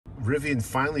RIvian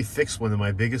finally fixed one of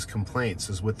my biggest complaints,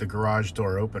 is with the garage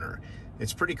door opener.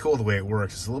 It's pretty cool the way it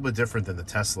works. It's a little bit different than the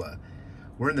Tesla.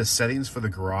 We're in the settings for the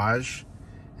garage,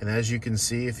 and as you can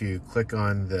see, if you click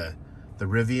on the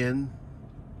RIvian,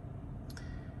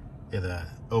 it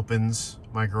opens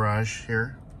my garage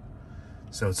here.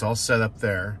 So it's all set up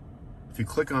there. If you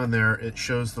click on there, it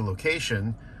shows the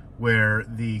location where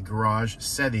the garage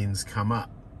settings come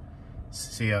up.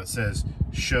 See how it says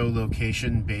show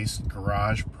location based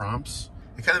garage prompts?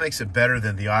 It kind of makes it better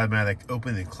than the automatic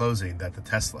open and closing that the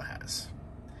Tesla has.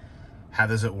 How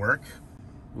does it work?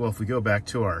 Well, if we go back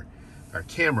to our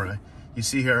camera, you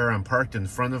see here I'm parked in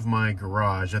front of my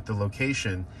garage at the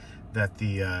location that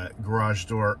the garage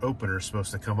door opener is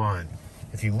supposed to come on.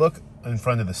 If you look in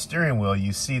front of the steering wheel,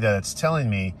 you see that it's telling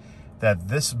me that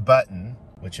this button,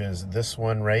 which is this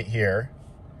one right here,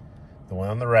 the one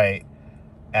on the right,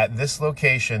 at this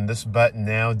location, this button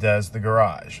now does the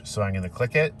garage. So I'm going to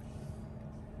click it,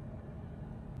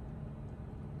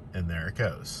 and there it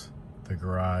goes. The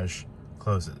garage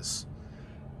closes,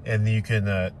 and you can,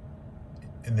 and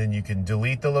then you can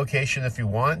delete the location if you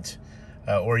want,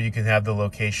 or you can have the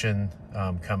location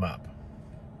come up.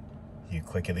 You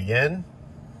click it again,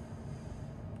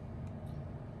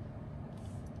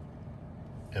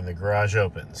 and the garage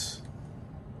opens.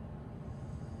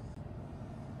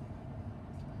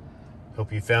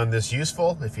 Hope you found this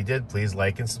useful. If you did, please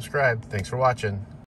like and subscribe. Thanks for watching.